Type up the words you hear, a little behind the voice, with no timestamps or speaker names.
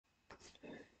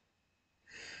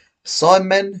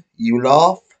Sidemen, you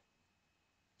laugh,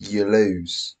 you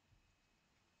lose.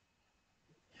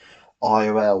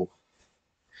 IOL.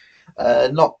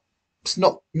 It's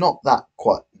not that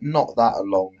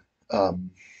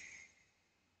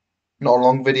not a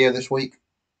long video this week.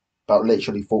 About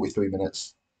literally 43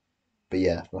 minutes. But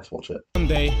yeah, let's watch it.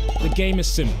 Monday, the game is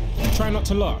simple. Try not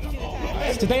to laugh.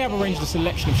 Today I've arranged a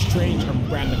selection of strange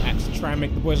and random acts to try and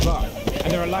make the boys laugh.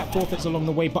 And there are light forfeits along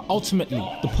the way, but ultimately,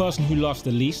 the person who laughs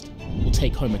the least will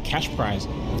take home a cash prize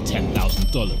of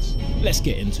 $10,000. Let's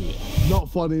get into it. Not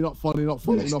funny, not funny, not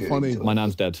funny, not funny. My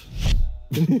nan's dead.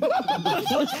 You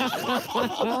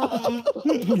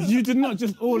did not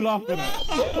just all laugh at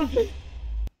that.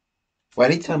 Well, I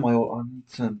need to turn my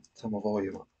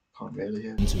volume up. Can't really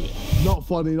hear. Into it. Not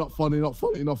funny, not funny, not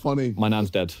funny, not funny. My nan's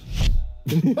dead.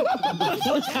 There's no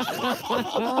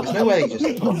way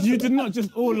You did not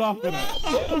just all laugh at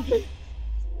that.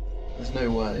 There's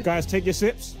no way. Guys, take your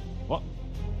sips. What?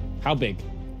 How big?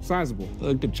 Sizable.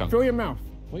 A good chunk. Fill your mouth.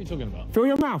 What are you talking about? Fill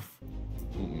your mouth.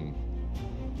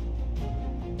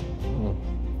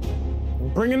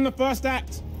 Bring in the first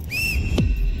act.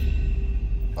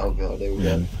 Oh god, there we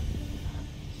go.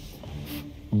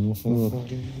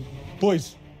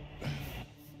 Boys,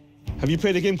 have you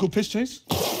played a game called Piss Chase?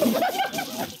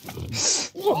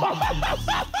 No!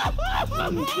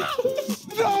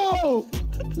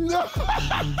 No!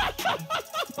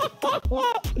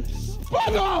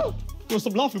 No!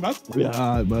 Stop laughing, man.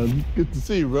 Yeah, man. Good to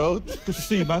see you, bro. Good to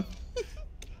see you, man.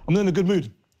 I'm in a good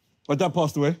mood. My dad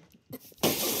passed away.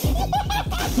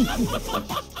 I'm so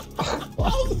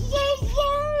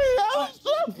sorry! I'm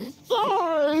so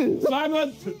sorry!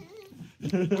 Simon!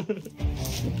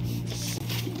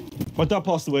 My dad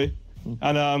passed away,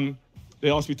 and they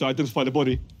asked me to identify the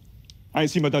body. I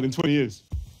ain't seen my dad in 20 years.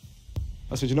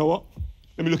 I said, you know what?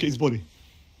 Let me look at his body.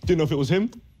 Didn't know if it was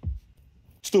him.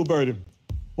 Still buried him.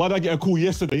 Why did I get a call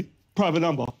yesterday, private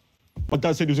number? My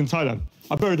dad said he was in Thailand.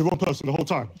 I buried the wrong person the whole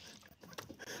time.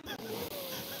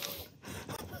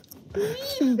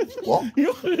 What?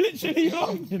 You're literally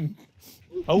laughing.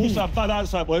 I also have bad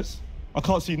eyesight, boys. I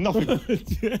can't see nothing.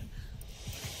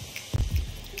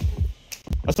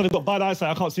 I said I've got bad eyesight,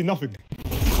 I can't see nothing.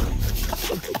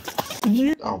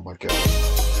 Oh my god.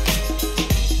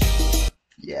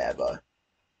 Yeah, bro.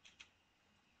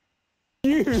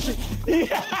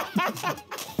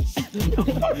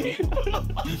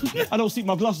 I don't see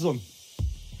my glasses on.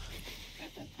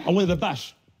 I wanted a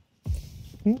bash.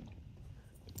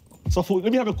 So I thought,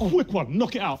 let me have a quick one,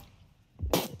 knock it out.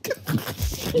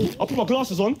 I put my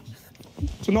glasses on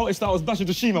to notice that I was bashing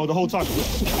the shemale the whole time.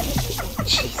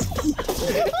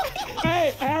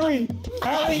 Hey, Harry!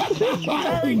 Harry!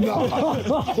 Harry! No!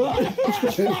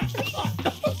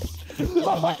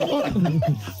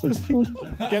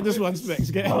 Get this one, Specs.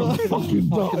 Get it. I'm fucking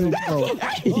dying, bro.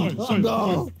 Sorry.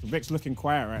 No! Vic's looking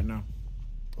quiet right now.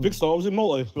 Victor, I was in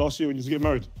Malta last year when you was getting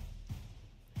married.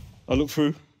 I looked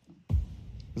through.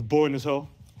 It was boring as hell.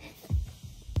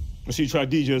 I see you try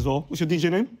DJ as well. What's your DJ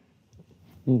name?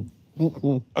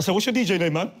 I said, what's your DJ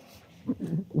name, man?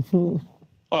 All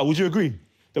right, would you agree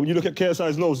that when you look at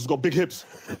KSI's nose, it's got big hips?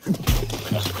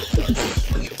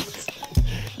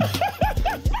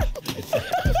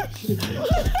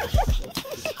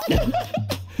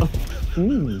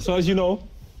 So as you know,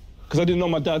 because I didn't know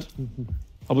my dad,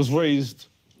 I was raised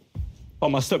by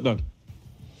my stepdad.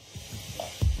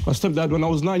 My stepdad, when I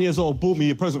was 9 years old, bought me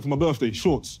a present for my birthday,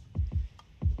 shorts.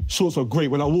 Shorts were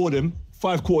great. When I wore them,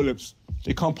 5 quarter lips.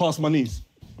 They can't pass my knees.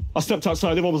 I stepped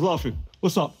outside, everyone was laughing.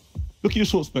 What's up? Look at your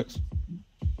short Specs.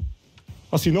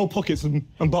 I see no pockets and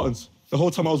buttons. The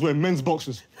whole time I was wearing men's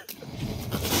boxers.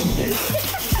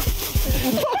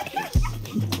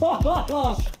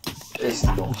 This is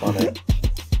not funny.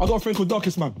 I got a friend called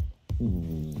Darkest Man.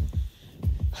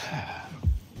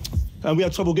 And we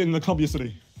had trouble getting in the club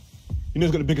yesterday. You know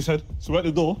he's got the biggest head. So we're at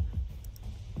the door.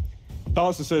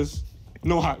 Bouncer says,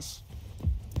 no hats.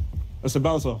 That's the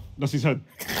bouncer. That's his head.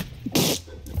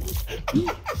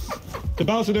 The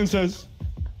bouncer then says,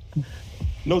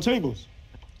 no tables.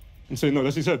 And say, no,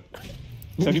 that's his head.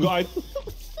 He said, have you got ID?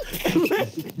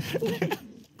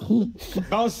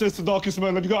 Bouncer says to Darkest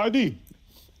Man, have you got ID?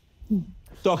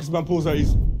 Darkest Man pulls out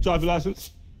his driver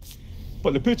license,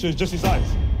 but the picture is just his eyes.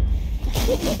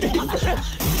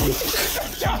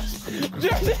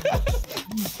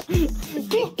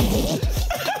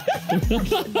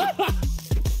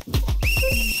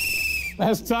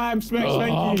 That's time, Specs.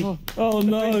 Thank you. Oh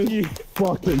no. Thank you.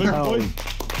 Fucking hell.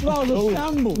 No, the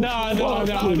shamble. No.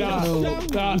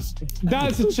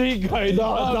 That's a cheat code.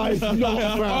 No, it's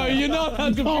not, bro. Oh, you know how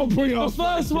to Can't bring the us.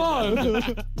 first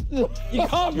one. You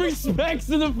can't bring specs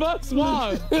in the first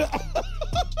one.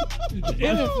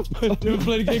 Never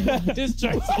played a game with this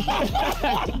tracks.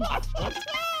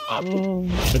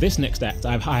 For this next act,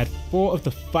 I've hired 4 of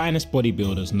the finest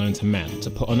bodybuilders known to man to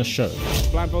put on a show.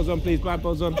 Blindfolds on, please.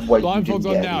 Blindfolds on. Wait, Blindfolds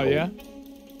on now, yeah?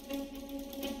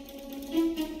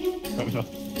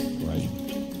 Right.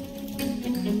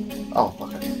 Oh,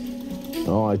 okay.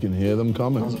 Oh, I can hear them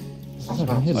coming. I was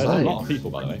about to There's a say. lot of people,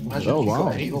 by the way. Imagine Oh,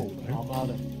 if you got wow. 8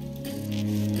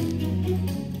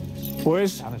 all.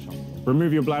 Boys,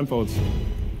 remove your blindfolds.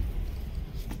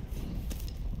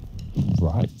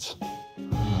 Right.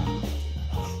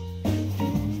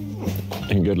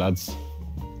 Looking good, lads.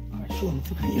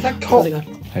 Is that cold?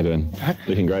 How you doing?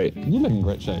 Looking great. You're looking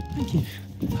great shape.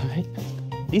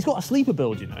 He's got a sleeper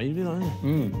build, you know. You'd be like,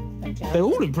 they're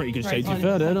all in pretty good shape, to be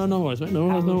fair. No worries, mate. No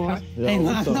worries. Hey,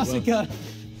 that's a good.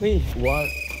 What?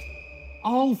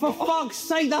 Oh, for fuck's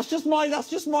sake! That's just my.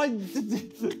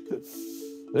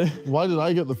 Why did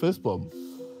I get the fist bump?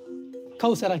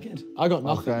 Cole said I could. I got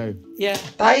nothing. Okay. Yeah.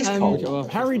 That is cold.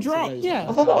 Harry dropped. Yeah.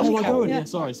 I thought that was Oh my cold. god. Yeah.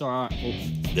 Sorry, all right.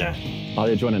 Oh,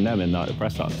 you're joining them in the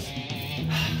press ups.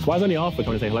 So why is only Arthur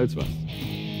coming to say hello to us?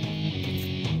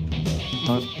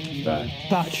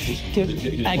 Batch. Give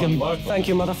egg him. Thank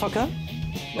you, motherfucker.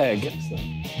 Egg.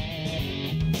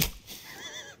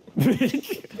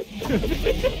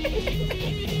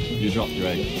 You dropped your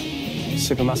egg.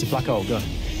 Supermassive black hole. Go. I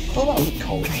thought that was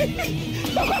cold.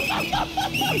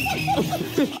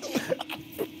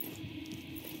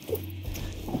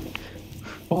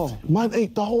 Oh, mine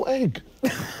ate the whole egg.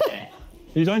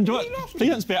 You don't enjoy it? Please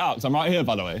don't spit it out, 'cause I'm right here,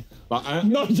 by the way. Like,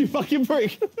 no, you fucking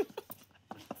prick.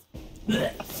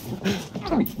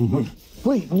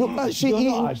 Wait, you're actually You're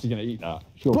eating not actually going to eat that.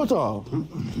 butter?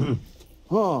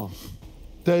 Oh,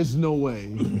 there's no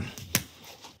way.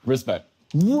 Respect.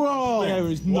 Whoa! There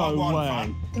is no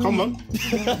way. Come on.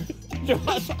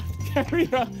 Carry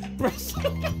her breast.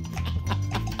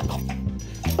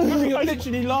 You're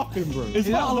literally laughing, bro. Is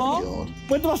that a laugh? God.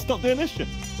 When do I stop doing this shit?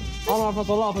 Oh no, that's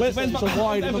a laugh. When's It's a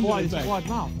wide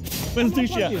mouth. When's do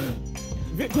shit?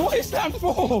 What is that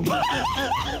for?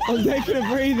 I'm taking a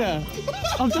breather.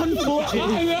 I've done 40. No,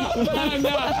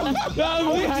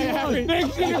 Harry.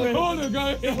 Next in the corner,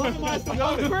 go.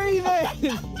 I'm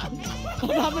breathing. I'm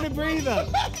having a breather.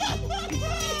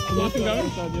 You're done.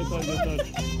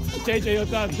 JJ, you're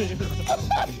done.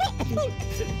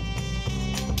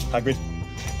 Hagrid.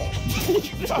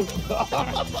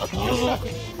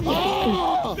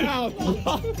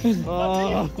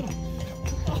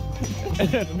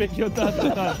 Mick, you're done.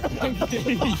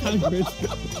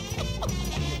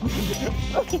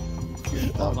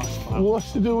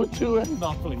 What's to do with 2 eggs?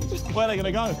 Nothing. Where are they going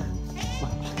to go?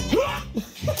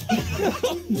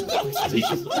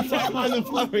 Behind the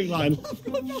flowering line.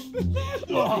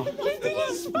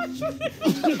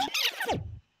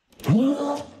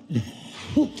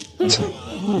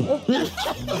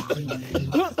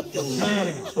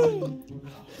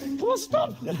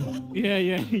 Yeah,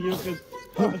 you're good.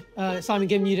 Simon,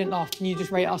 given you didn't laugh, can you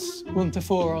just rate us 1 to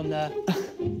 4 on there?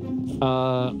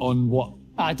 On what?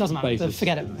 It doesn't matter. Basis.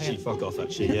 Forget it. Yeah. Fuck off,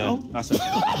 actually, yeah. That's it.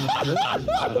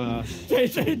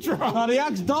 JJ, drop. The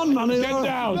act's done, man. Get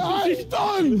down. Ah, he's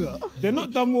done! They're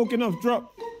not done walking off.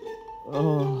 Drop.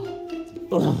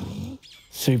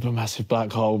 Supermassive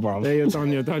black hole, bro. There,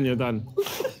 you're done.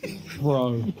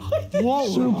 Bro. What?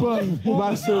 Super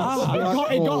massive.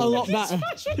 It got a lot better.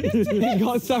 It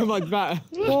got so much better.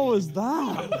 What was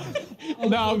that?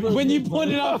 No, when you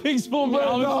pointed out Pig's form, I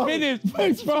was finished.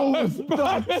 Pig's form.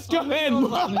 Let's go in.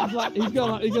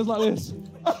 He goes like this.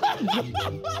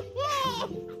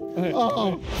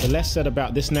 The less said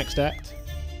about this next act,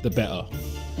 the better.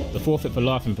 The forfeit for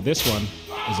laughing for this one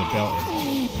is a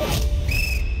belting.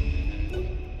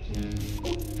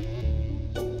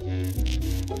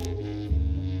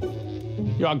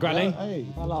 You are, Granny? Hey.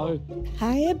 Hello.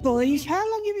 Hiya, boys. How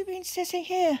long have you been sitting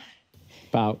here?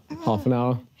 About half an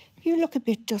hour. You look a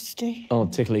bit dusty. Oh,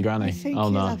 tickly granny. I think Oh,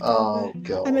 you'll no. have to Oh, work.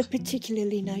 God. I'm a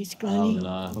particularly nice granny.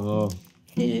 No.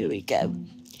 Here we go.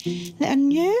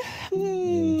 And you?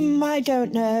 I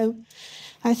don't know.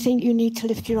 I think you need to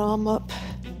lift your arm up.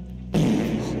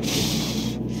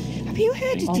 Have you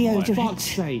heard of For deodorant? fuck's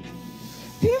sake.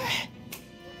 Have you...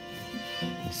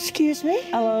 Excuse me?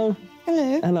 Hello.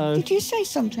 Hello? Hello. Did you say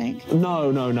something?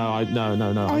 No. No.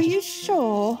 Are you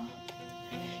sure?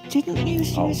 Didn't you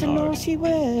use a naughty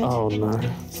word? Oh, no.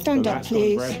 Stand up,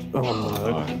 please. Oh,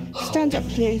 no. Stand up,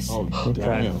 please.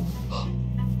 Okay.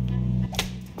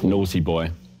 Naughty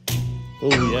boy.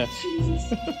 Oh, yes.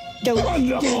 Don't do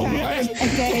that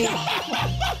again.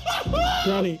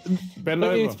 Granny, Bend we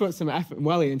need over. to put some effort and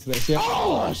welly into this, yeah?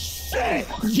 Oh, shit!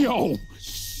 Yo!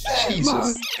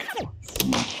 Jesus.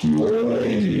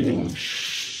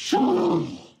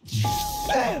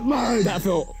 Shit, man! That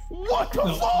felt... What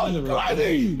the fuck,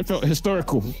 Granny? It felt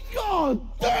historical. God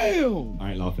damn!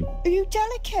 I ain't laughing. Are you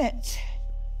delicate?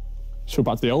 Sure,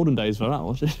 back to the olden days for that,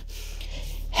 was it?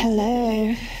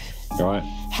 Hello. All right.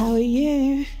 How are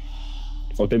you?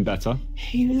 I've been better.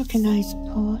 You look a nice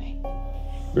boy.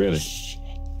 Really?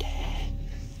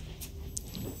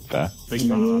 Fair. Do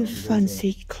you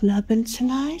fancy clubbing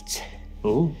tonight?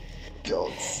 Oh.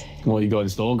 God. What you got in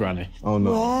store, Granny? Oh,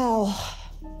 no. Well,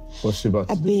 What's she about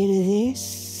a to do? bit of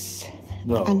this,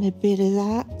 and a bit of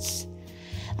that,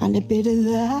 and a bit of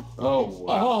that. Oh,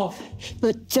 wow.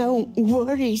 But don't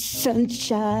worry,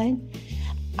 sunshine.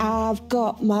 I've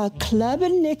got my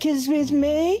clubbing knickers with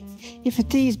me. If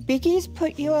these biggies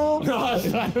put you off. No,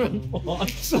 Simon. What?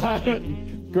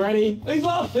 Simon. Granny. He's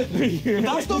laughing.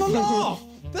 That's not a laugh.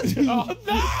 Who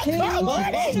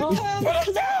wants to come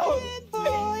clubbing,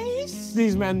 boys?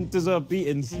 These men deserve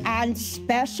beatings. And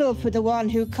special for the one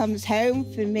who comes home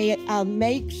for me, I'll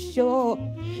make sure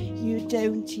you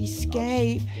don't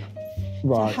escape.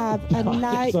 Right. To have a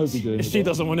night. If she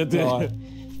doesn't want to do it.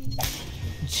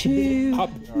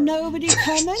 Nobody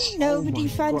coming? Nobody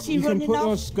fancy You can running put your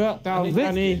off? skirt down,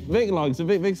 Granny. Vic likes it.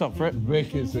 Vic's up for it.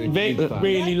 Vic is a Vic big fan.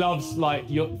 really loves like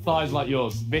your thighs like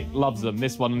yours. Vic loves them.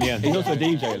 This one in the end. He's also a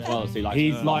DJ as well, so he likes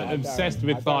He's like obsessed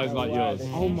with thighs like yours.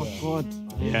 Oh my god.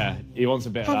 Yeah, he wants a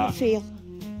bit Have a of that. feel.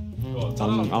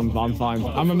 I'm fine.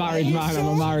 I'm a married man. I'm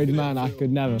a married man. I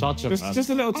could never. Touch him, man. Just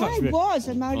a little touch I of it. was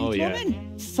a married Oh, yeah.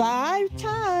 woman 5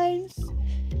 times.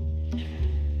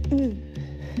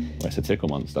 It's a tickle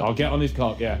monster. I'll get on his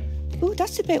cock, yeah. Oh,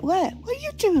 that's a bit wet. What are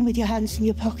you doing with your hands in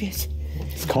your pockets?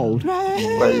 It's cold.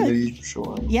 Baby,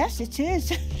 sure. Yes, it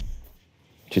is.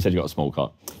 She said you got a small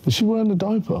cock. Is she wearing a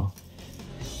diaper?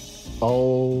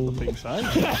 Oh. I think so.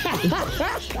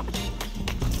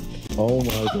 Oh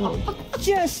my god.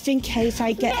 Just in case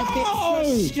I get a bit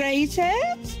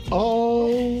frustrated.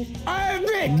 Oh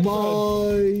Vic!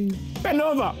 my. Bend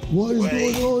over! What is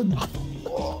going on?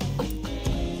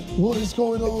 What is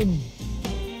going on?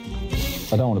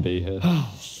 I don't want to be here.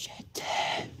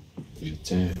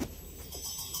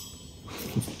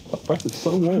 Breath is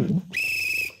so warm.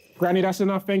 Granny, that's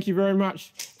enough. Thank you very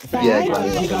much. Yeah, Bye,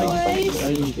 Granny. boys.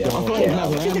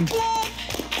 To the club.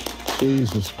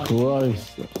 Jesus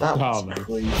Christ. That Oh, was man.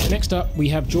 crazy. Next up, we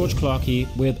have George Clarkey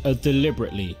with a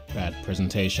deliberately bad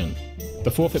presentation. The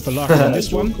forfeit for laughing on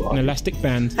this one, an elastic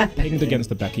band pinned against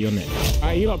the back of your neck.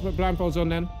 Alright, you lot put blindfolds on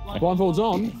then. Blindfolds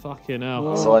on. Fucking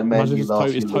hell. So I meant Imagine you it's laugh,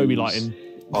 it's you Toby lose. lighting.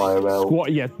 IRL.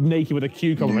 What? Yeah, naked with a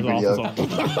cucumber New glasses on.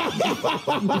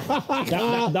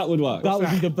 That would work. That would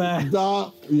be the best.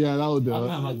 That, yeah, that would do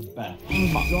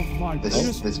it.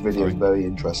 This video is very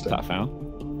interesting. That foul.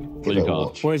 Give it a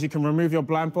watch. Boys, you can remove your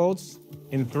blindfolds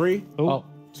in 3,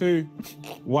 2,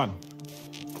 1.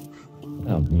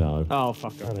 Oh, no. Oh,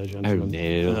 fuck. Hello, gentlemen.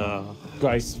 no.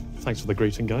 Guys, thanks for the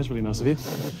greeting, guys. Really nice of you.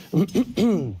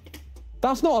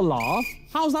 That's not a laugh.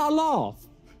 How's that a laugh?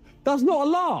 That's not a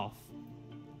laugh.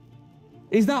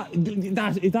 Is that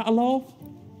a laugh?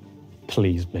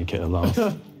 Please make it a laugh.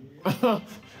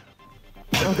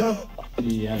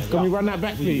 Yeah. Can we run that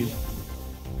back, please?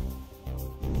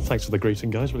 Thanks for the greeting,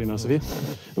 guys. Really nice of you.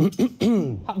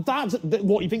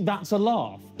 What, you think that's a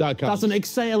laugh? That counts. That's an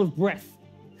exhale of breath.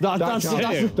 That counts.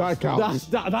 That counts.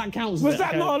 That counts. Was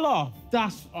that not a laugh?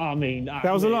 That's,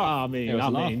 that was a laugh.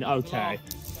 okay.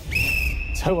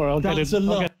 Don't worry, I'll get it.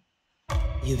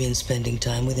 You've been spending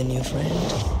time with a new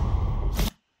friend?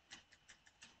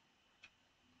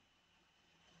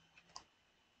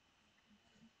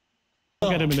 I'll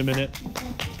get him in a minute.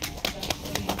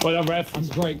 Well done, ref. That's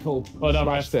a great call. Well done,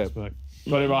 ref. Step. Got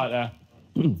it right there.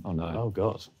 Oh, no. Oh,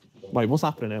 God. Wait, what's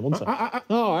happening here? One sec.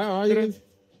 Oh,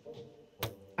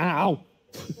 Ow!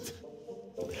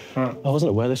 I wasn't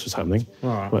aware this was happening.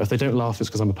 Alright. Well, if they don't laugh, it's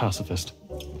because I'm a pacifist.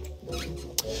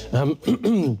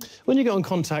 When you got in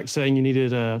contact saying you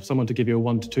needed someone to give you a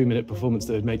 1 to 2 minute performance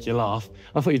that would make you laugh,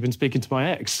 I thought you'd been speaking to my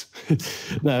ex.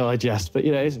 No, I jest. But,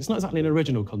 you know, it's not exactly an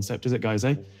original concept, is it, guys,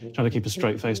 eh? Trying to keep a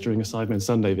straight face during a Sidemen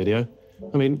Sunday video.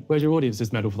 I mean, where's your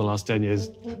audience's medal for the last 10 years?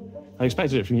 I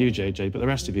expected it from you, JJ, but the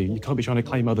rest of you can't be trying to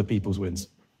claim other people's wins.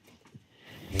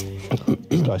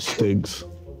 This guy stinks.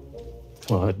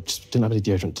 Well, I just didn't have any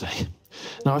deodorant today.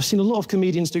 Now, I've seen a lot of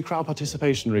comedians do crowd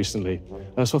participation recently,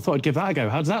 so I thought I'd give that a go.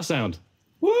 How does that sound?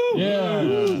 Woo! Yeah.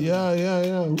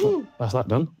 Woo. That's that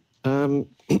done. I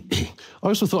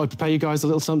also thought I'd prepare you guys a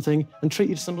little something and treat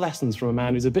you to some lessons from a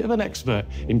man who's a bit of an expert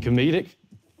in comedic...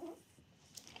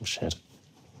 Oh, shit.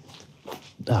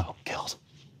 Oh, God.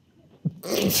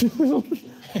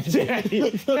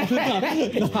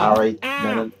 Harry,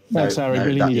 no. Thanks, Harry.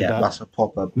 Really needed that. That's a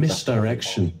proper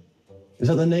Misdirection. Is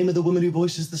that the name of the woman who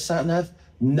voices the sat-nav?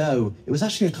 No, it was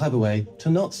actually a clever way to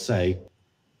not say.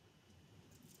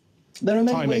 There are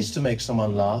many ways to make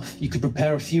someone laugh. You could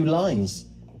prepare a few lines.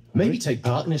 Maybe take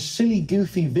part in a silly,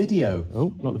 goofy video.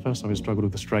 Oh, not the first time I struggled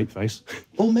with a straight face.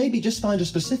 Or maybe just find a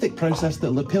specific process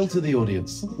that'll appeal to the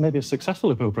audience. Maybe a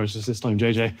successful appeal process this time,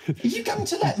 JJ. Are you going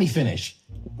to let me finish?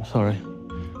 Sorry.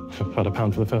 I've had a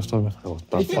pound for the first time. Oh, fuck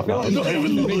that. It's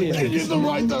the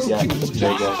right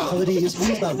direction. Comedy is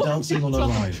all about dancing on a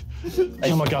line.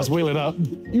 Come on, guys, wheel it up.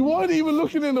 You weren't even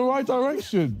looking in the right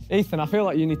direction. Ethan, I feel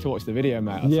like you need to watch the video,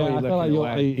 mate. Yeah, I feel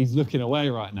like he's looking away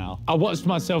right now. I watched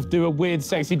myself do a weird,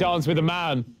 sexy dance with a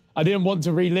man. I didn't want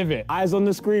to relive it. Eyes on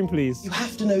the screen, please. You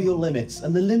have to know your limits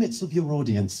and the limits of your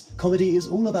audience. Comedy is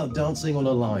all about dancing on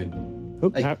a line.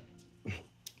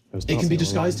 It can be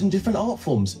disguised in different art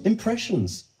forms,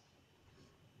 impressions.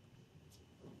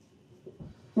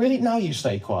 Really? Now you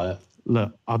stay quiet.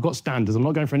 Look, I've got standards. I'm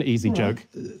not going for an easy joke.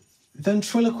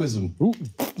 Ventriloquism. Ooh.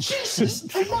 Jesus,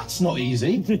 that's not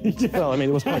easy. Well, I mean,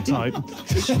 it was quite tight.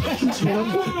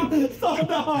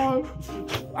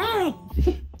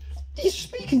 You're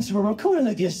speaking to a recording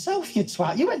of yourself, you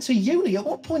twat. You went to uni. At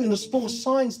what point in a sports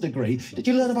science degree did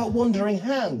you learn about wandering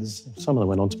hands? Some of them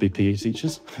went on to be PE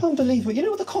teachers. Unbelievable. You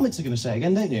know what the comments are going to say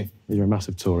again, don't you? You're a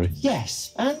massive Tory.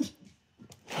 Yes, and?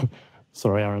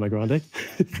 Sorry, Ariana Grande.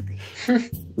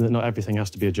 Not everything has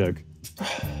to be a joke.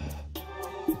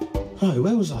 Oh,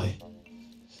 where was I?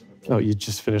 Oh, you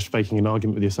just finished faking an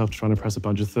argument with yourself to try and impress a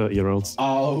bunch of 30-year-olds.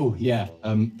 Oh, yeah.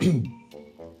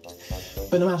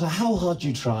 But no matter how hard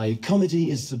you try, comedy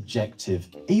is subjective.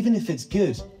 Even if it's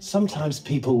good, sometimes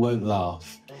people won't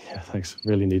laugh. Yeah, thanks.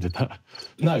 Really needed that.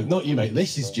 No, not you, mate.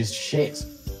 This is just shit.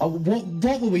 Oh,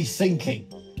 what were we thinking?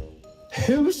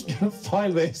 Who's going to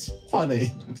find this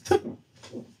funny?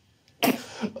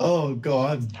 Oh,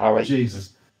 God. Harry.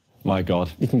 Jesus. My God.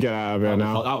 You can get out of here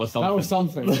now. That was something. That was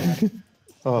something.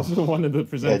 Oh, one of the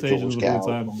presentations of all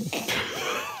time.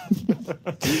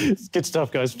 It's good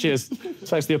stuff, guys. Cheers.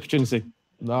 Thanks for the opportunity.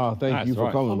 No, thank you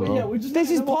for coming, bro.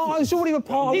 This is part. It's already a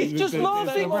part. He's just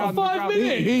laughing for 5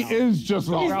 minutes. He is just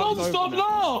He's laughing. non-stop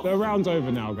laugh. The round's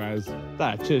over now, guys.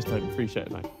 Cheers, Toby. Appreciate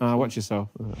it, mate. Watch yourself.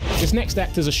 This next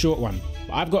act is a short one,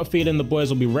 but I've got a feeling the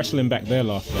boys will be wrestling back their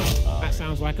laughter. That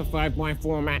sounds like a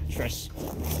 5x4 mattress.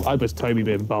 I was Toby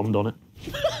being bummed on it.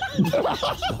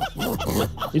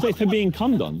 You say for being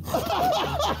cummed on?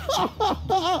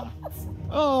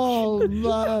 Oh,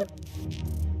 man.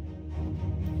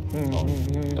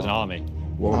 There's an army.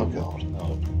 Oh, God.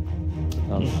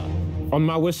 On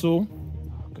my whistle,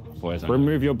 Boys, I know.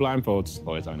 remove your blindfolds.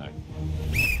 Boys, I know.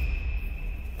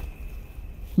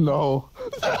 No.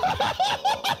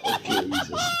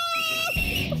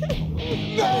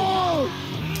 No!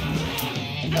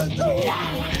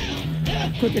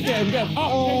 Quicker, get him. Up.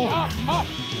 Oh,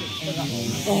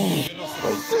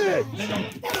 shit!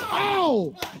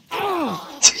 Ow! Ow!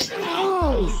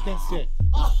 Ow! That's it.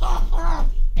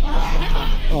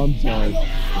 I'm sorry.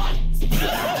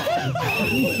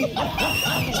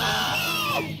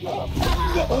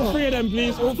 All three of them,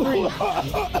 please. All three.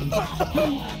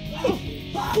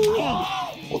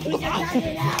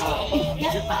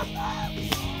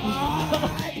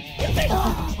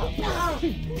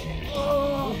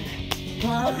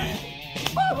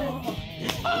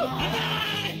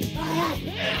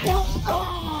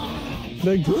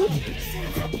 They're good.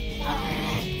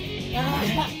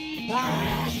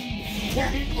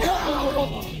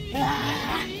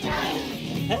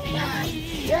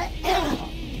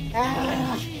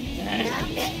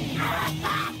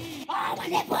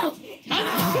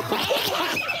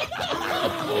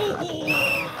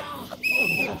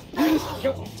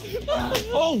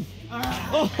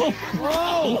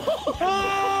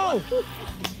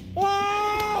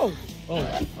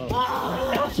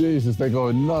 Jesus, they're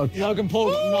going nuts. Logan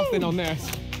Paul's nothing on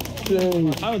this.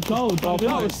 Jeez. I was cold, bro.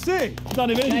 That was sick. Done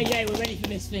him in. Yeah, we're ready for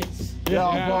misfits.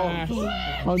 Yeah,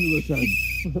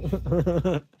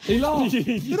 100%. He laughed.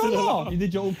 Did I laugh? You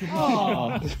did your own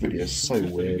This video is so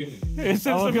weird. Since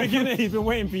the beginning, he's been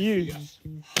waiting for you.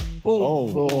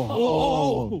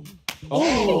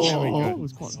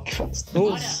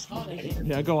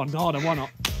 Yeah, go on. Harder, why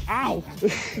not? Ow!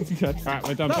 Right,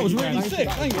 we're done. That was really sick.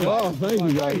 Thank you. Oh, thank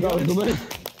you, guys. That was amazing.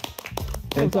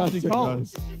 Fantastic,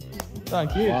 guys.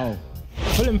 Thank you. Wow.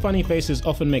 Pulling funny faces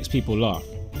often makes people laugh.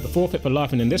 The forfeit for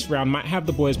laughing in this round might have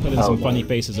the boys pulling some funny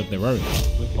faces of their own.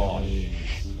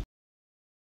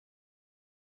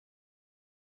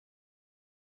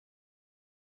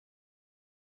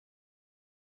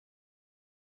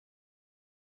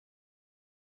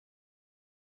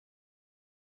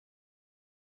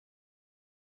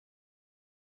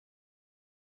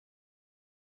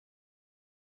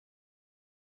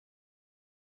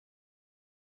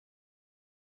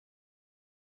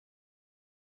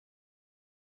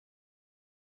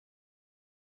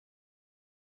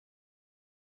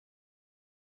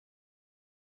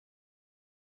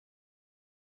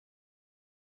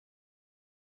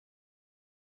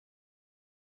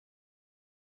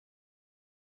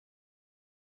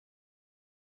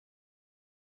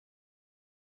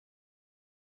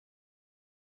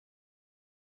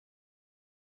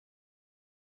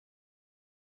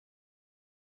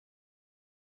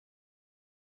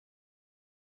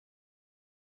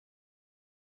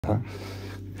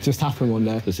 Just happened one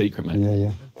day. The secret, man.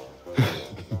 Yeah.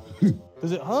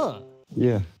 Does it hurt?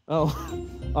 Yeah. Oh.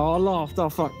 Oh, I laughed. Oh,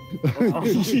 fuck. Oh,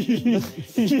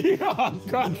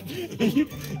 God.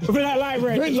 Put that light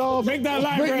red. Big laugh. Make that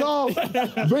light Big red. laugh.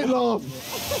 Big laugh.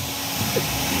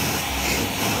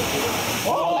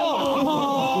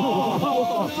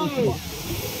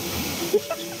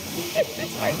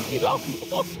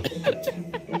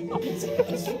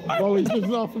 Oh, he's just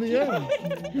laughing again.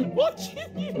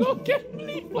 Watching you not get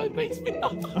leaf blow makes me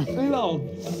laugh.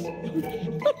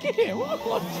 Look at him.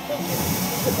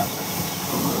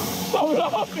 Stop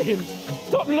laughing.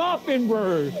 Stop laughing,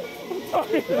 bro.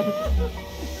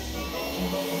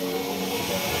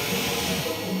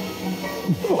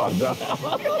 What the?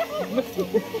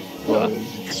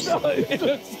 No, it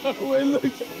looks so weird.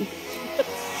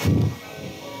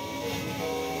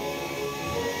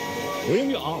 What are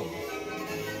your arms?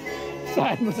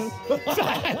 Simon.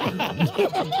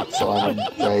 Simon,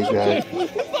 JJ.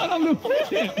 Simon, look at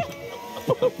him.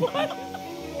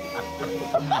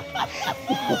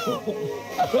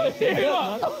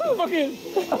 Fucking.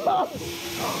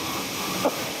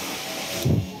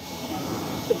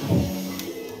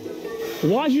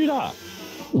 Why'd you do that?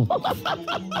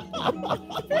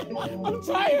 I'm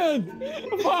tired.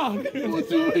 Fuck. What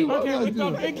do you mean? What Okay, do I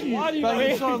do? thank you. Why do you Thank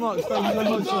you so much. Thank you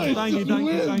so much. Thank you.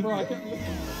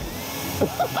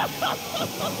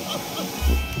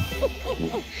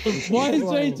 Why is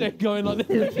JJ going like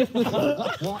this?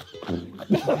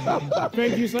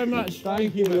 Thank you so much.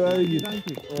 Thank you. Thank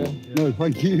you. No,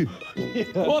 thank you.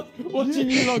 Watching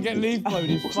you not get leaf blowed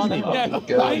is funny. Yeah,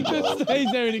 he just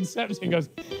stays there and accepts it and goes,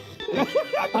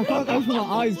 I can't open my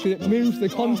eyes because it moves the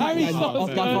contact Harry lens starts off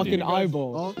my turning, fucking he goes,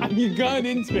 eyeball. and you're going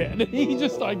into it, and then he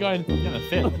just started going, You're gonna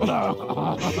fit.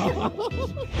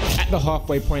 At the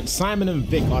halfway point, Simon and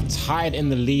Vic are tied in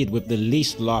the lead with the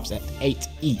least laughs at 8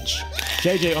 each.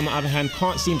 JJ, on the other hand,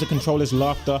 can't seem to control his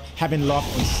laughter, having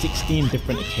laughed on 16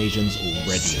 different occasions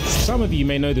already. Some of you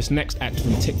may know this next act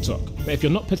from TikTok, but if you're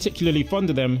not particularly fond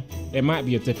of them, it might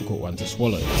be a difficult one to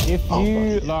swallow. If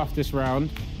you laugh this round,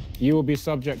 you will be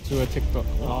subject to a TikTok.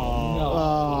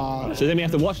 So then we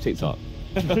have to watch TikTok.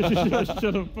 Shut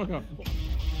the fuck up.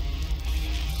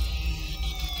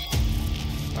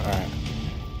 Alright.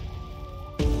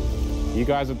 You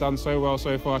guys have done so well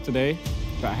so far today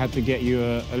that I had to get you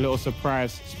a little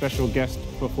surprise special guest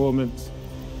performance.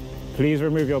 Please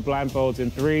remove your blindfolds in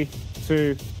 3,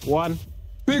 2, 1.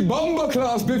 Big bomber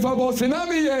class before bossing on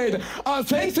me head. And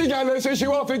sexy girl says she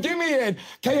want to give me head.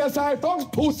 KSI Fox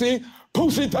pussy,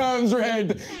 pussy turns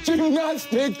red.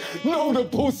 Gymnastic, no the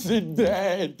pussy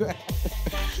dead.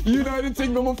 You know the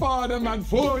thing with my father, man,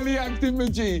 fully active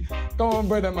with G. Come on,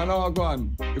 brother, man, all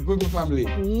gone. You good, my family.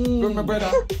 Good, my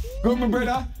brother. Good, my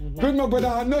brother. Good, my brother.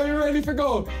 I know you're ready to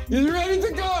go. You ready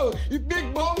to go? You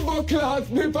big bomber class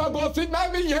before bossing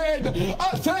on me head.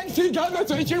 And sexy girl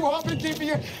says she want to give me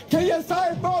head.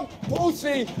 KSI Fox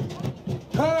pussy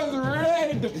turns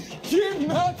red.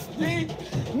 Gymnastic,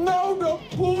 no the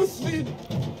pussy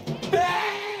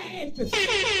dead.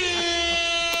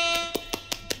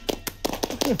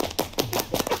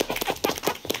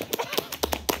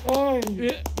 Oh,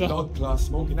 yeah. Blood class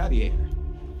smoking out the air.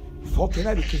 Fucking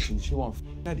out the kitchen, she want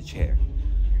out the chair.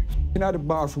 Fucking out the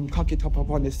bathroom, cock it up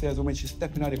on the stairs, and when she's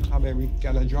stepping out the club, every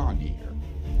gal a drawn here.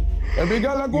 Every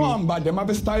gal a go on bad, them have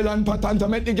a style and pattern to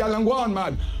make the gal and go on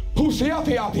mad. Pussy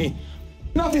happy.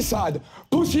 Nothing sad.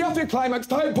 Pussy happy climax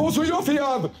time, pussy happy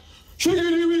have.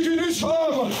 Shiggity wiggity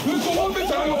shove. Let's go up the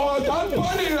time all done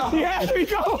vanilla. Yeah, we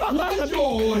go on.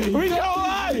 We go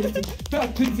on.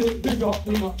 That is it. Big up.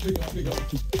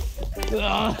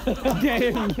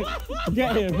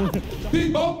 Get him.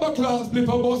 Big bomber class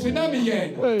flipper bossing at me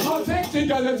head. How sexy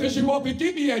girl says she want to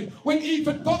give me head. When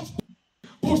even Fox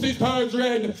pussy turns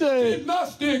red.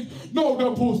 Gymnastic, no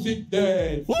the pussy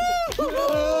dead.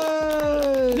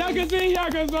 Yagazee,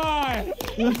 Yagazai.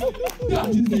 That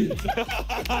is it.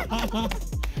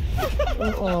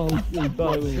 Oh,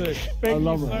 Thank you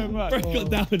so much. Got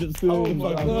down with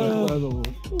it.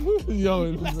 Yo,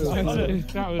 that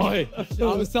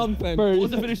was something. Bro,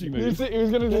 what's the finishing move? He was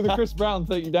going to do the Chris Brown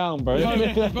take you down, bro.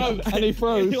 And he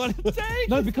froze.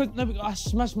 No, because I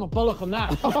smashed my bollock on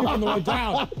that on the way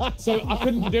down, so I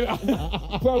couldn't do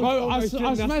it. Bro, I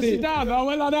smashed it down, and I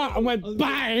went like that, and went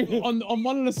bang on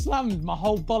one of the slams. My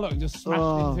whole bollock just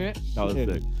smashed into it. That was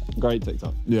sick. Great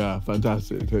TikTok. Yeah,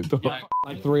 fantastic TikTok.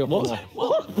 Like 3 or 4.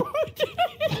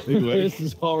 This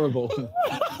is horrible.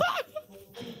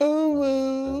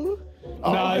 Ooh,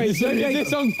 No, is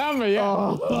this on camera?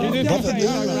 Yeah. You did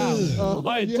this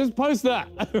Wait, just post that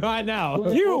right now.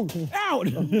 You out.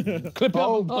 Clip it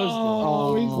up and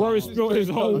post it. Where he spilled his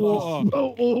whole water.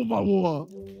 All my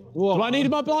water. Do I need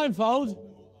my blindfold?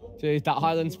 Jeez, that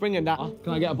Highland Spring and that.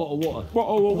 Can I get a bottle of water?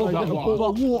 Oh my God,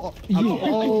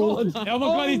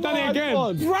 he's done it again.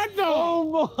 Brando!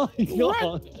 Oh my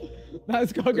God.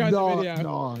 That's got to go in the video.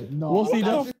 No. What's he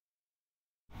done?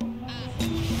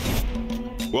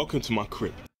 Welcome to my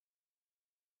crib.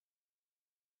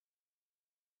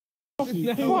 What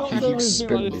the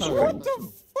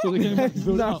So the game is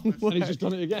built up, and he's just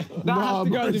done it again. That has to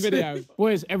go in the video.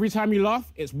 Boys, every time you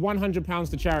laugh, it's £100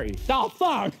 to charity. Oh,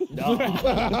 fuck! No.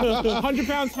 £100,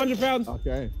 £100.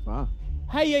 Okay, fine.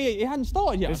 Hey, it hadn't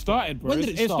started yet. It started, bro. When did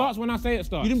it start? It starts when I say it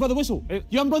starts. You didn't blow the whistle. You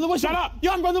haven't blown the whistle. Shut up! You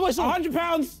haven't blown the whistle.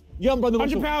 £100. You haven't blown the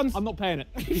whistle. £100. I'm not paying it.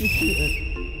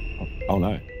 Oh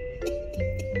no.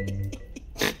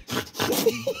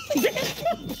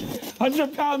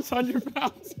 £100, £100. £100,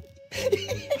 £100.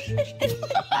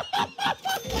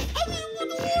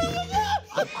 Oh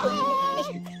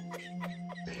no!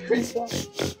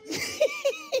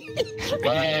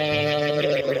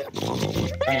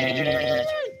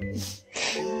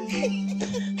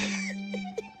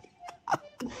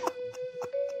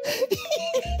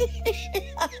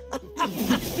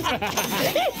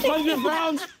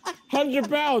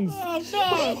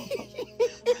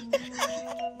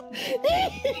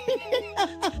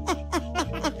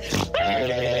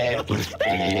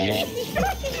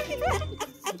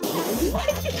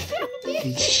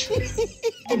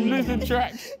 I'm losing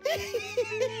track.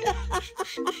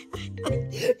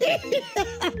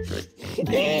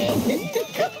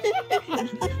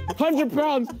 £100,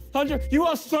 100. You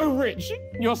are so rich.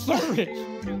 You're so rich.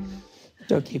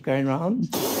 Don't keep going round.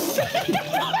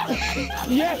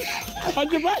 Yes,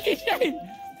 £100 again.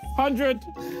 100,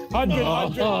 100,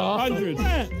 100,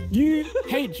 100. You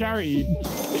hate charity.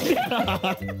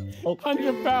 £100.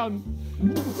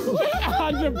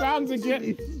 £100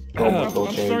 again.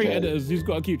 I'm sorry, editors. You've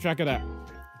got to keep track of that.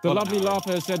 The lovely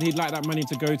laugher said he'd like that money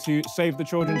to go to Save the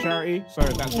Children charity, so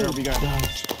that's where we go.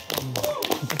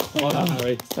 Well done,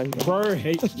 Harry. Bro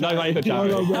hates no money for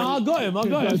charity. No, I got him. I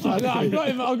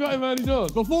got him early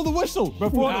doors. Before the whistle.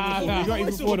 Before the whistle. You got him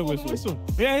before the whistle.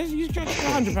 Yeah, you get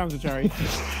 £100 of charity.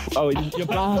 Oh, you're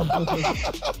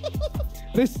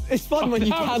It's fun when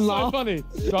you can laugh. Funny.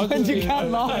 When you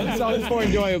can laugh, so it's more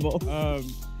enjoyable.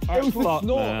 It was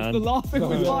the laughing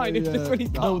was fine. It's just when he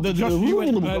can't. The Josh you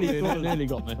went early nearly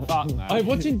got me. Fuck, man. I'm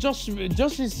watching Josh.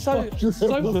 Josh is so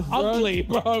ugly,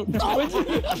 bro.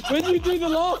 When you do the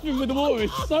laughing with the water,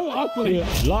 it's so ugly.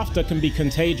 Laughter can be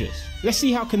contagious. Let's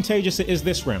see how contagious it is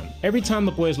this round. Every time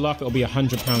the boys laugh, it'll be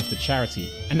 £100 to charity.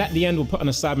 And at the end, we'll put on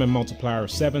a Sidemen multiplier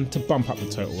of 7 to bump up the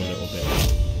total a little bit.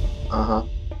 Uh-huh.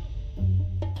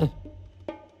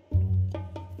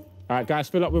 All right, guys,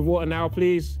 fill up with water now,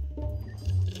 please.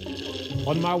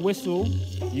 On my whistle,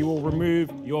 you will remove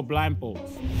your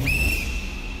blindfolds.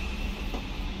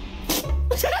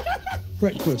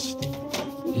 Breakfast.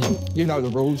 You know the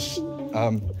rules.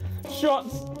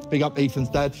 Shots. Big up Ethan's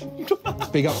dad.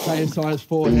 Big up KSI's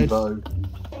forehead.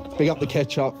 Big up the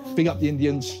ketchup. Big up the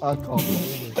Indians. I can't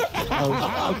believe it.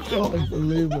 I can't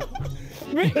believe it.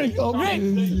 Big up the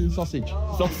Indians. Sausage.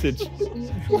 Sausage.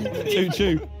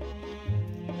 Choo-choo.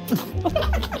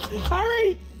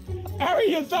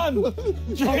 Harry, you're done.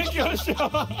 Drink your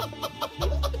shot.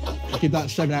 Give that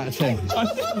 7 out of 10.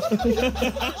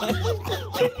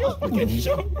 Drink your fucking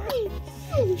shot, bro.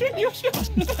 Drink your shot.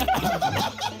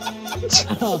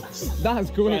 That's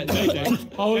great.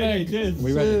 Whole egg.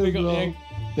 We ready? Big up the egg.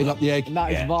 Big up the egg.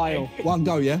 That is vile. One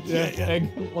go, yeah? Yeah, egg.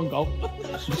 One goal.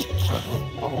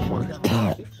 Oh my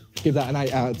God. Give that an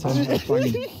 8 out of 10.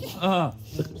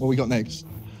 What we got next?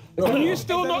 Are you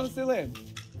still not still in?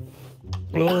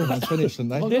 Oh, that's finished, isn't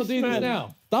they? I'm not doing this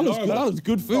now. That was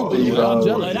good food.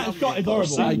 That shot is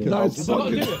horrible. That's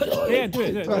fucking, Yeah, do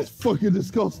it. that's fucking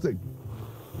disgusting.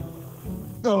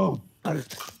 Oh.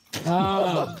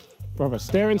 Brother,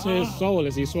 stare into his soul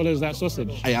as he swallows that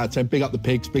sausage. 8 out of 10. Big up the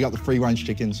pigs. Big up the free-range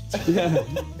chickens.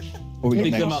 What we got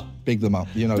Big next? them up. Big them up.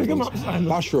 You know the rules.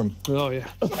 Mushroom. Oh, yeah.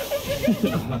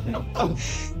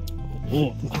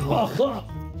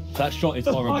 That shot is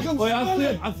horrible. Wait,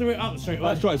 I threw it up straight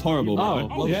away. That shot is horrible.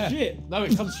 Oh, man. yeah. Shit. No,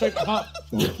 it comes straight up.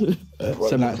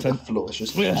 7 out of 10. Floor is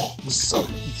just Yeah. so.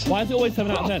 Why is it always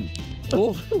 7 out of 10?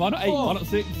 Why not 8? Why not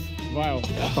 6? Wow.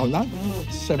 Don't know.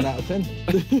 7 out of 10.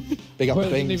 Big up Well,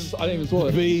 the I didn't beans. even saw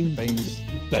it. Beans.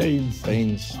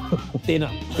 Beans. Dinner.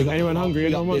 Anyone hungry?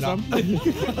 Anyone want some?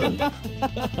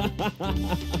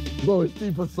 Bro, it's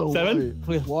deeper soul. 7?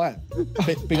 White.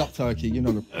 Big up turkey, you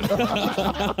know.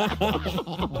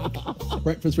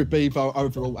 Breakfast with Bevo,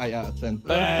 overall 8 out of 10.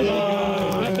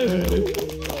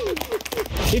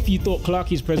 If you thought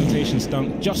Clarky's presentation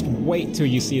stunk, just wait till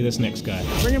you see this next guy.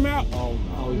 Bring him out.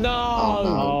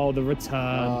 Oh, the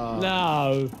return.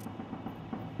 No.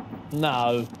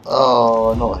 No.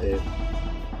 Oh, not here.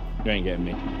 You ain't getting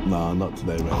me. Nah, not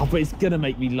today, man. Oh, but it's gonna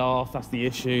make me laugh. That's the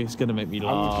issue. It's gonna make me I'm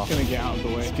laugh. just gonna get out of the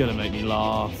way. It's gonna make me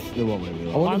laugh. It won't make me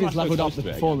laugh. I wonder if I it's must leveled go up the close to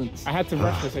it performance. I had to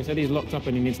rush this. They said he's locked up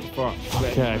and he needs to fart.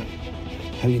 Okay.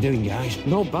 How you doing, guys?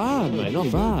 Not bad, mate.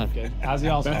 Not bad. Okay. How's the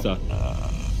arse? Better.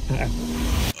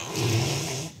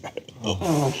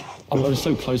 I'm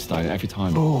so close though every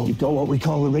time. Oh, you've got what we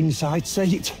call a ringside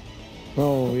seat.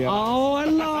 Oh, yeah. Oh, I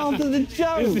laughed at the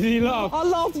joke. Did he laugh? I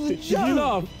laughed at the joke. Did you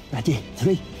laugh? Ready?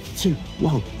 3, 2,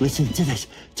 1. Listen to this.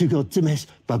 Too good to miss.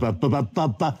 Ba ba ba ba ba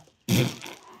ba.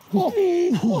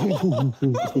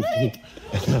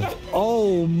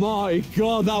 Oh my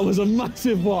God, that was a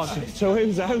massive one. So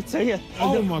who's out here?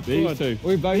 Oh my God. Two.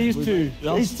 These two.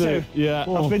 These two. Yeah.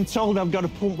 I've been told I've got to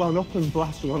pump one up and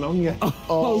blast one on you.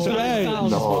 Oh,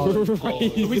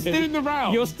 We're still in the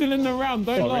round. You're still in the round.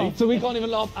 Don't laugh. So we can't even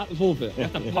laugh at the forfeit.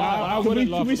 I wouldn't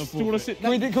laugh at the forfeit.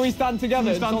 Can we stand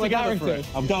together? Stand together for it.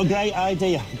 I've got a great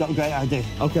idea.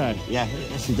 Okay. Yeah,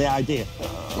 this is the idea.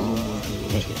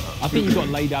 I think you've got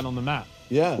to lay down on the mat.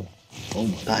 Yeah. Oh,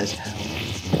 that is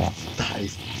hell. That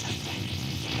is.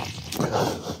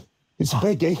 It's a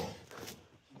biggie.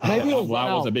 Maybe you'll Well,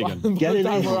 that was a big one. Get in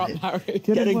We're there. up, Harry.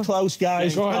 Get in close,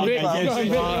 guys. Go on, Vic. Go on,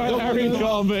 Vic. Harry. Come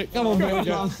on, Vic. Come on, Vic.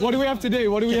 What do we have to do?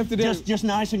 What do we have to do? Just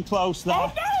nice and close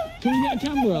there. Can we get a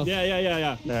camera?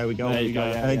 Yeah. There we go. There you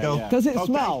go. There you go. Does it Okay.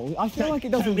 smell? I feel like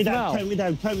it doesn't Count me smell. down. Count me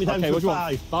down. Count me down Okay, for which one?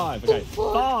 5. 5. Okay.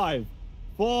 5,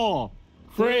 4,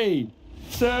 3,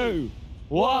 2,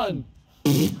 1.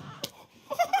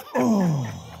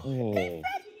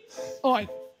 All right.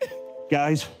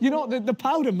 Guys. You know what? The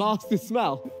powder masks the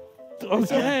smell.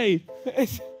 Okay.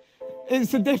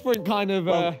 It's a different kind of...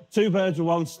 Well, 2 birds with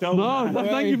 1 stone. No,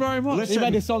 thank you very much. He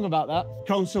made a song about that.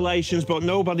 Consolations, but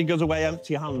nobody goes away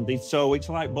empty-handed. So it's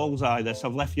like bullseye. This.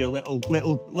 I've left you a little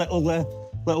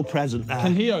present there.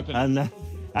 Can he open it?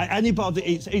 And anybody,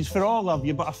 it's for all of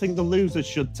you. But I think the losers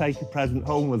should take a present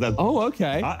home with them. Oh,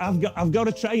 okay. I've got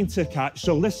a train to catch.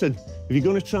 So listen, if you're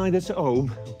going to try this at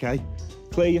home, okay,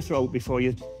 clear your throat before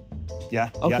you. Yeah.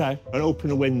 Okay. Yeah, and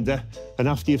open a window. And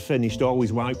after you've finished,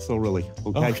 always wipe thoroughly.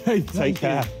 Okay. Okay, Take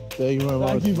care. Thank you very much.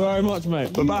 Thank you very much,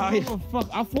 mate. Bye-bye. Oh, fuck,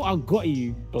 I thought I got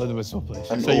you. Blow the whistle, please.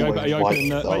 And So you always opening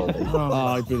wipe the...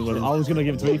 thoroughly. I was going to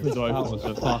give it to Ethan to open. That was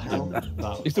a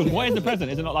fucking... What is the present?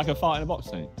 Is it not like a fart in a box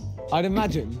thing? I'd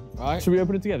imagine, right? Should we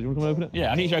open it together? Do you want to come and open it?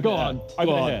 Yeah, I think you should Go open it. on. Open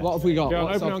Go it on. here. What have we got? Go on,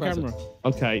 What's open our on present? camera.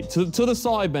 Okay, to the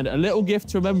Sidemen, a little gift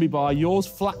to remember me by, yours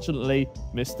flatulently,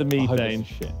 Mr. Methane.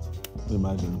 Shit.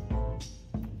 Imagine.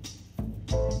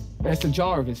 It's a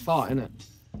jar of his fart, isn't it?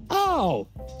 Oh!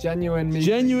 Genuine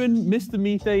Mr.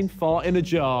 Methane fart in a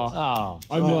jar. Oh.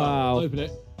 Wow. Open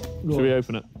it. Should we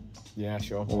open it? Yeah,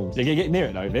 sure. Yeah, get near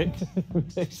it though, Vic.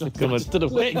 Come on.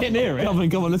 Get near it.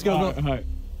 Come on, let's go. All right.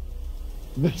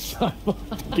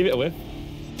 Give it a whiff.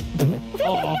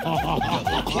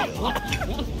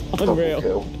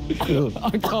 Unreal. Kill.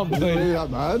 I can't believe that,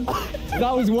 man.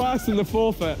 That was worse than the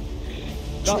forfeit.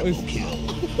 That was...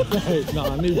 No,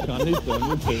 I need to.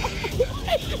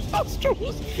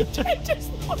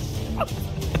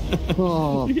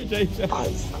 Oh. You get James.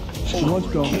 What's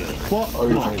gone? What?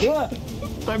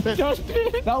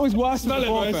 That was worse than the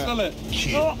forfeit. Smell it.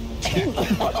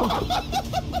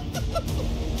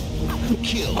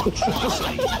 Kill.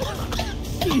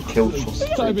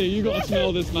 Toby, you got to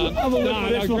smell this, man.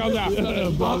 Nah, calm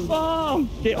down.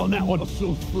 Get on that one.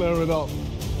 Still flaring up.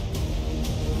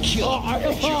 I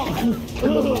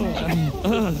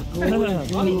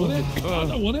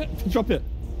don't want it. Drop it.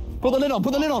 Put the lid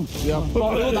on. Yeah.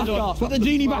 Put the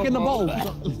genie back in the bowl.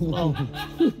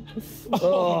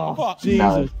 Oh,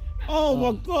 No. Oh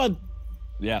my God.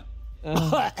 Yeah.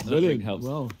 Brilliant. Helps.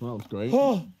 Well, that was great.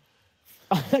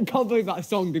 I can't believe that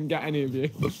song didn't get any of you.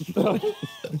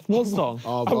 What song?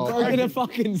 Oh, I'm breaking a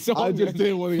fucking song. I just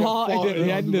didn't want to get farted at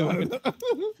the end of it.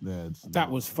 Yeah, That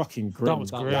was fucking great. That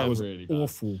was great. That was Really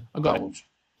awful. I got it.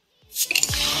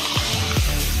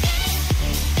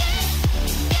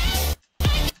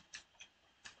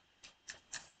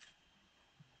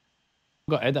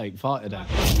 Got a headache, fart headache.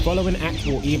 Following act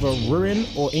will either ruin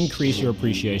or increase your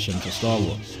appreciation for Star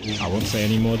Wars. I won't say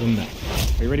any more than that.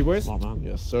 Are you ready, boys? Oh, man.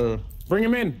 Yes, sir. Bring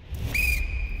him in.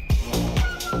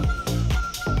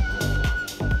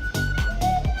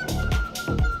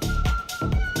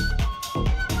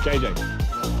 JJ.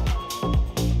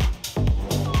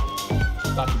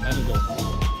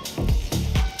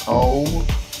 Oh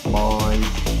my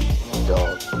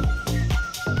god.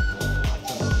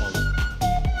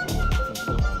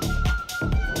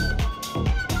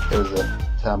 Who is it?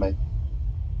 Tell me.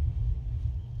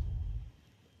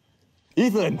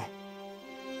 Ethan,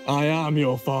 I am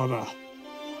your father.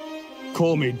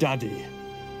 Call me Daddy.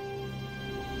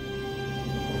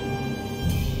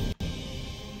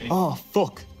 Oh,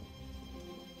 fuck.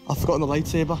 I've forgotten the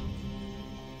lightsaber.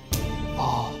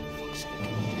 Oh, fuck's sake.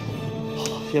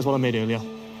 Oh, here's what I made earlier.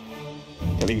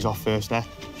 Get these off first there.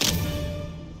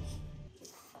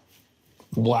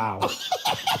 Wow.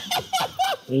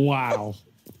 Wow.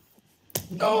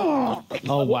 Oh,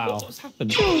 wow. What's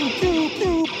happened? Who's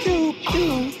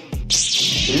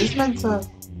meant to?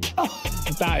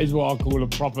 That is what I call a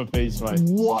proper piece, mate.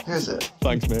 What? Who is it?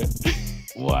 Thanks, mate.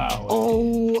 Wow.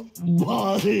 Oh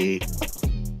my.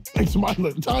 Makes mine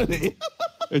look tiny.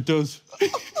 It does.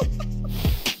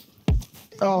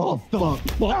 Oh, fuck.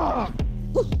 Oh,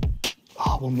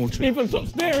 one more trick. Ethan, stop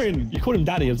staring. You called him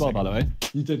Daddy as well, by the way.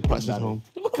 You did press that home.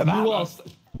 Look at that.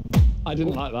 I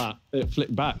didn't like that. It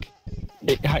flipped back.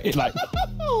 It like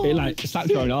slapped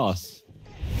your own ass.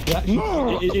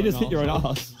 It just hit your own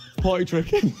ass. Party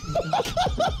trick.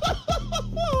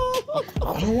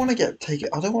 I don't want to get taken.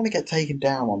 I don't want to get taken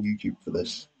down on YouTube for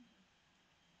this.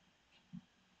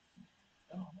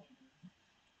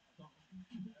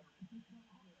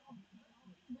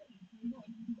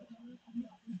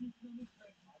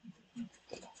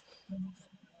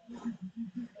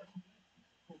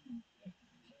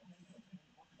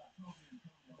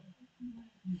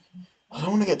 I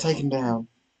don't want to get taken down.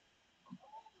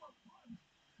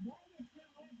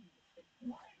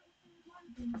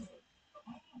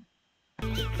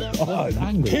 Oh,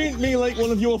 paint me like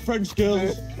one of your French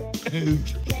girls.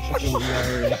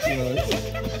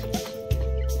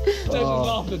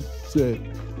 Oh, shit.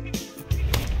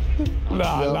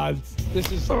 Nah, lads. This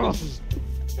is.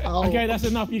 Okay, that's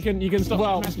enough. You can stop.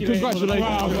 Well, congratulations.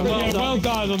 Wow, well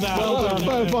done on that.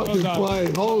 Fair fucking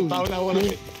play. Holy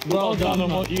shit. Well done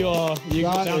on what you are. You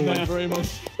got down there. Very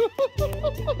much.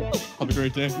 Have a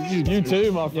great day. You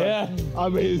too, my friend. Yeah. I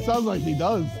mean, it sounds like he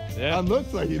does. Yeah. And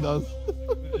looks like he does.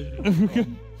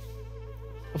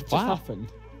 What just happened?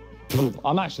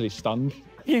 I'm actually stunned.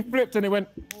 He flipped and it went.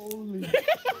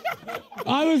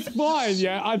 I was fine,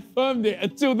 yeah. I firmed it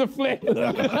until the flip.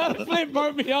 The flip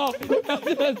broke me off.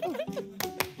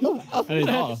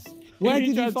 Where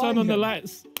did you turn on the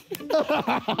lights?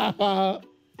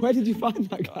 Where did you find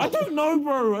that guy? I don't know,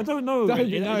 bro. I don't know. Don't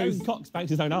you know? His cock spanked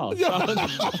his own ass.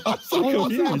 I'm so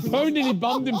confused. Phoned and he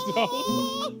bummed himself.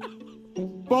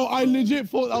 Bro, I legit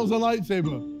thought that was a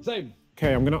lightsaber. Same.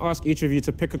 Okay, I'm going to ask each of you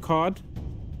to pick a card,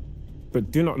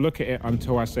 but do not look at it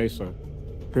until I say so.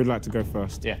 Who'd like to go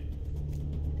first? Yeah.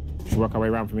 Should work our way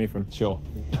around from Ethan. Sure.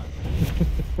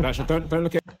 Actually, don't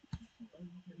look at it.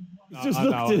 Just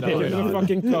looked at it. Look at the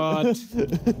fucking card.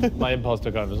 My impulse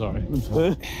took over, sorry.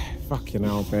 Fucking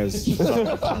hell, Bez.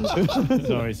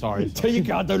 Sorry. Take your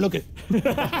card, don't look at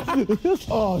it.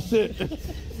 Oh, shit.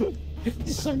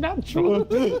 It's so natural.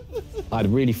 I had a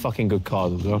really fucking good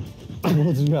card as well. What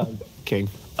did you have? King.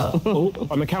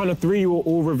 On the count of 3, you will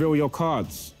all reveal your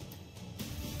cards.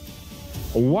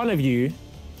 One of you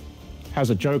has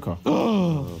a joker.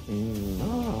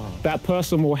 That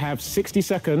person will have 60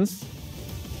 seconds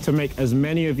to make as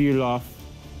many of you laugh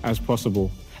as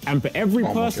possible. And for every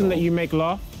person that you make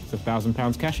laugh, it's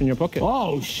 £1,000 cash in your pocket.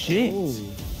 Oh, shit. Ooh.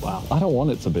 Wow. I don't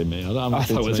want it to be me. I don't have I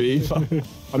thought it was you.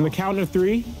 On the count of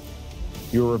 3,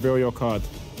 you'll reveal your card.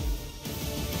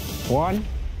 1,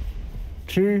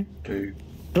 2, 3.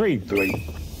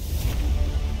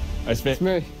 It's Vic. It's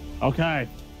me. Okay.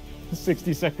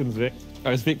 60 seconds, Vic. Oh,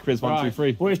 it's Vic, Chris, 1, 2,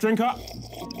 3. Boys, drink up.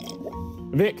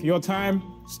 Vic, your time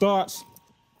starts.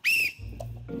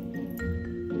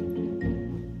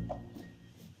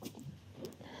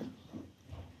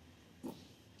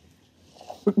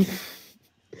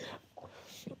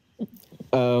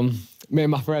 Me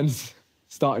and my friends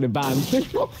started a band.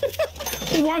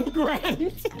 £1 grand.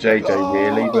 JJ,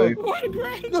 really, boo? £1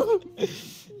 grand.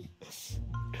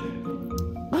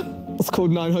 It's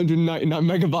called 999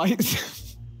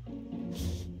 megabytes.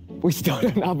 We still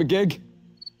don't have a gig.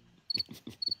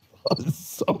 That's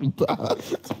so bad.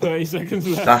 30 seconds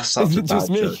left. That's such Is a it just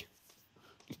bad me? joke.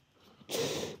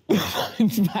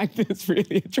 finds magnets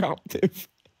really attractive.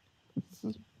 This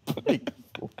is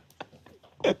painful.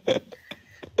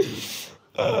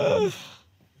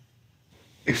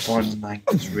 If finds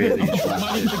magnets really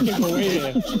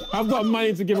attractive. I've got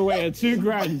money to give away at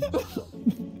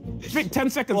 $2,000. Vic, 10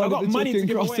 seconds. I've got money to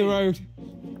give away. The road.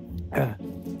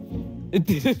 It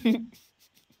didn't.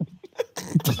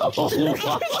 Oh,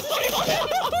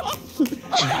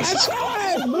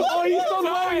 he's done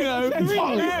well, you know.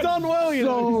 He's done well, you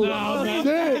know. No,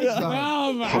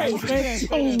 man. I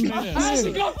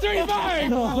actually got 3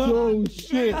 bags. Oh,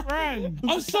 shit.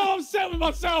 I'm so upset with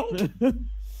myself.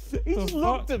 He just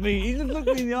looked at me. He just looked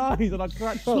me in the eyes and I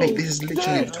cracked up. Mate, this is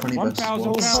literally a 20 versus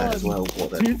 1 set as well. What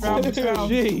the?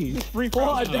 Jeez.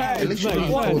 What a day. Literally,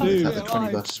 What a dude. a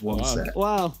 20 versus 1 set.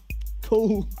 Wow.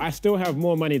 Cool. I still have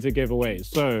more money to give away,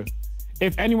 so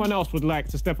if anyone else would like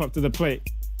to step up to the plate.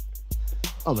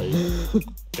 Oh,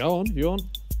 go on, if you want.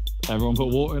 Everyone put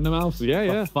water in their mouth? Yeah,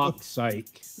 yeah. For fuck's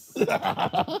sake.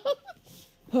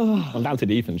 I'm down to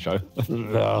the Ethan show.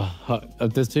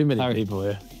 There's too many people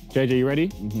here. JJ, you ready?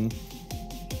 Mm-hmm.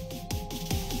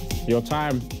 Your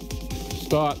time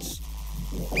starts.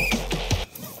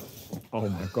 Oh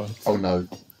my God. Oh no.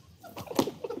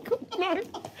 No.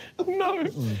 No.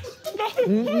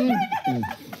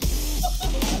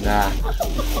 Nah.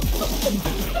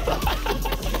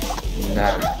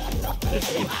 Nah.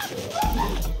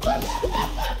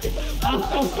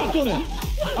 I'll stuck on it.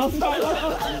 I'll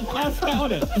stuck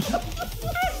on it.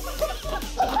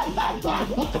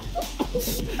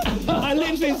 I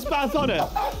literally spat on it.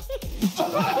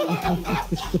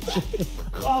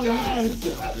 Oh,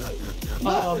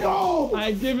 no.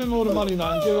 Hey, give him all the money,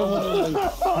 man. Give him all the money.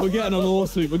 We're getting a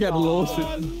lawsuit. We're getting a lawsuit.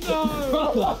 No.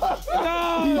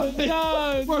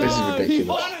 This is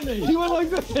ridiculous. He went like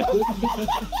this.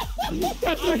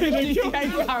 That's like a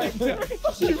GTA character.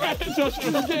 You ran it,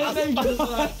 Joshua.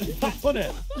 On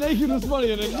it. Naked was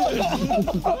funny, and then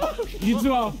You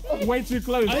two are way too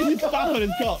close. I think he spat on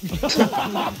his cock.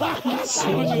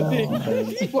 On your dick.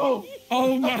 Whoa.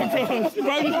 Oh my God. Bro just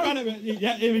ran at me.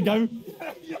 Yeah, here we go.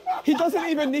 He doesn't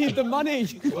even need the money.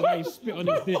 Well, he spit on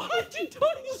his dick. What did you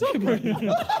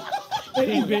do?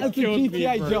 That bit That's a killed me,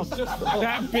 GTA bro. jump.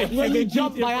 That bit When you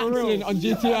jump by for real. accident on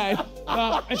GTA.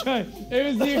 It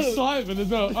was the excitement as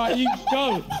well. All right, you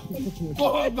go.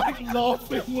 Oh, I'm back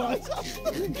laughing.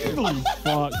 For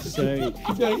fuck's sake.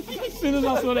 As soon as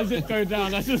I saw the zip go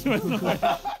down, I just went like...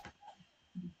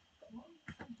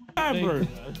 Bro.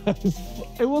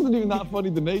 It wasn't even that funny,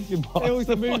 the naked part. It was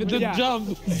the movement, the yeah. jump.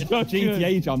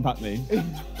 GTA jump at me.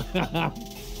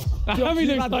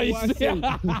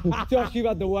 Josh, you've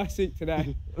had the worst seat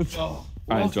today.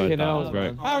 I enjoyed that. It was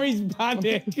great. Harry's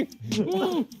panic.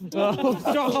 I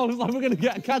was like, we're going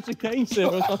to catch a case here.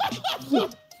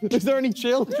 Is there any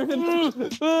children?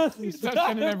 He's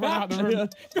sending everyone out the room.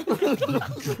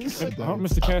 Oh,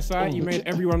 Mr. KSI, you made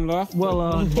everyone laugh. Well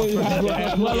earned.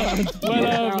 Well earned.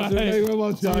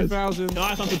 2,000.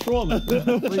 Nice on the trauma.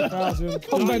 3,000.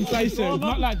 Compensation.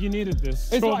 Not like you needed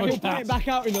this. It's like he'll put it back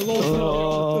out in the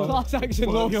lawsuit. Class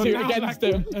action lawsuit against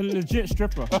him. A legit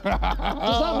stripper. Does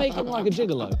that make him like a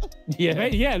gigolo? Yeah,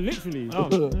 yeah, literally.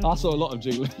 I saw a lot of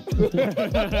jiggling.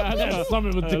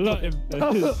 Something with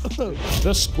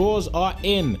the scores are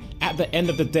in. At the end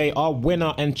of the day, our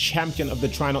winner and champion of the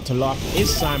Try Not to Laugh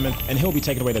is Simon, and he'll be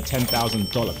taking away the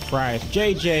 $10,000 prize.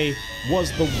 JJ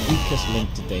was the weakest link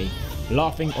today,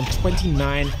 laughing on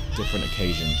 29 different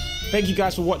occasions. Thank you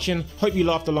guys for watching. Hope you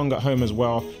laughed along at home as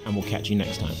well, and we'll catch you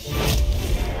next time.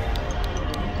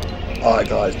 Alright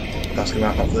guys, that's going to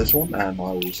wrap up for this one, and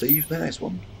I will see you for the next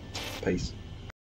one. Peace.